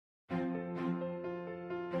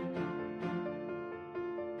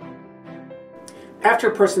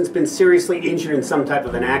After a person's been seriously injured in some type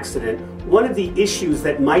of an accident, one of the issues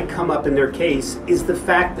that might come up in their case is the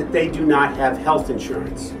fact that they do not have health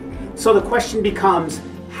insurance. So the question becomes,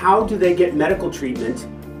 how do they get medical treatment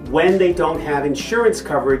when they don't have insurance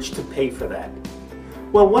coverage to pay for that?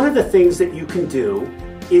 Well, one of the things that you can do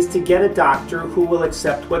is to get a doctor who will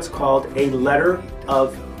accept what's called a letter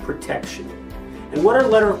of protection. And what a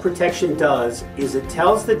letter of protection does is it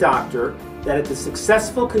tells the doctor that at the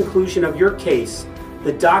successful conclusion of your case,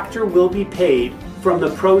 the doctor will be paid from the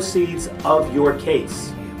proceeds of your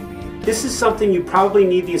case. This is something you probably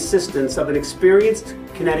need the assistance of an experienced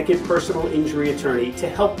Connecticut personal injury attorney to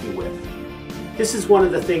help you with. This is one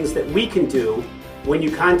of the things that we can do when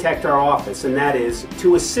you contact our office, and that is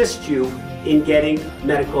to assist you in getting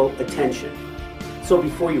medical attention. So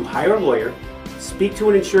before you hire a lawyer, speak to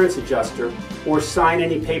an insurance adjuster, or sign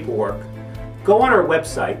any paperwork, go on our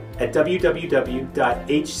website at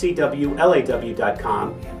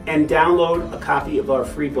www.hcwlaw.com and download a copy of our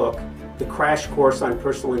free book, The Crash Course on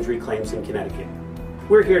Personal Injury Claims in Connecticut.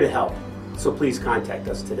 We're here to help, so please contact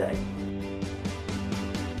us today.